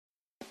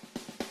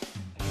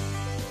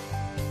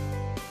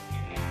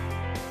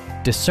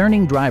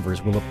Discerning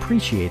drivers will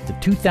appreciate the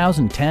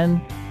 2010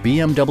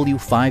 BMW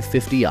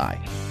 550i.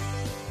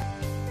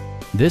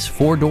 This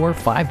four-door,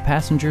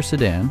 five-passenger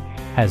sedan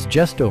has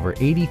just over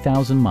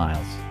 80,000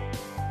 miles.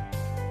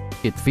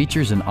 It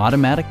features an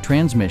automatic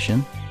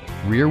transmission,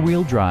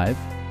 rear-wheel drive,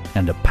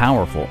 and a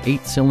powerful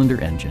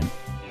 8-cylinder engine.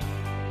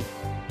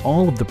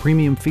 All of the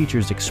premium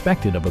features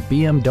expected of a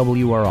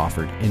BMW are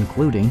offered,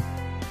 including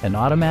an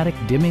automatic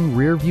dimming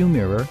rear-view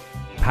mirror,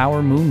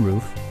 power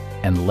moonroof,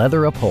 and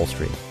leather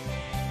upholstery.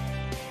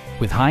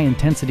 With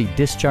high-intensity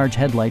discharge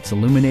headlights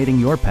illuminating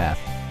your path,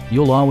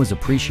 you'll always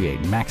appreciate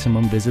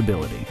maximum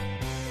visibility.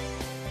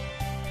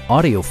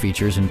 Audio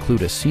features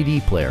include a CD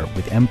player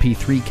with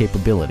MP3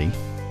 capability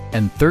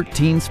and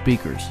 13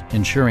 speakers,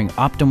 ensuring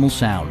optimal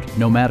sound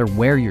no matter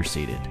where you're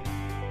seated.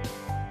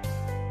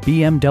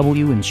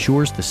 BMW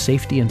ensures the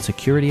safety and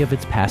security of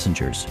its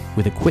passengers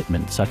with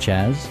equipment such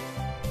as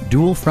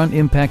dual front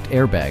impact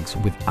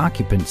airbags with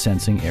occupant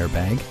sensing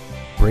airbag,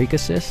 brake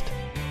assist,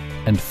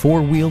 and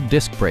four-wheel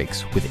disc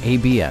brakes with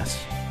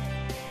ABS.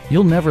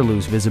 You'll never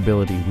lose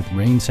visibility with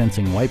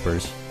rain-sensing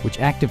wipers, which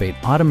activate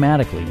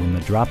automatically when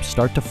the drops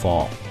start to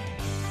fall.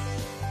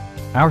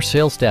 Our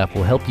sales staff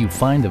will help you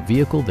find the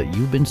vehicle that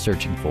you've been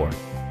searching for.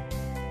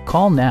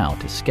 Call now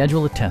to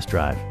schedule a test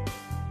drive.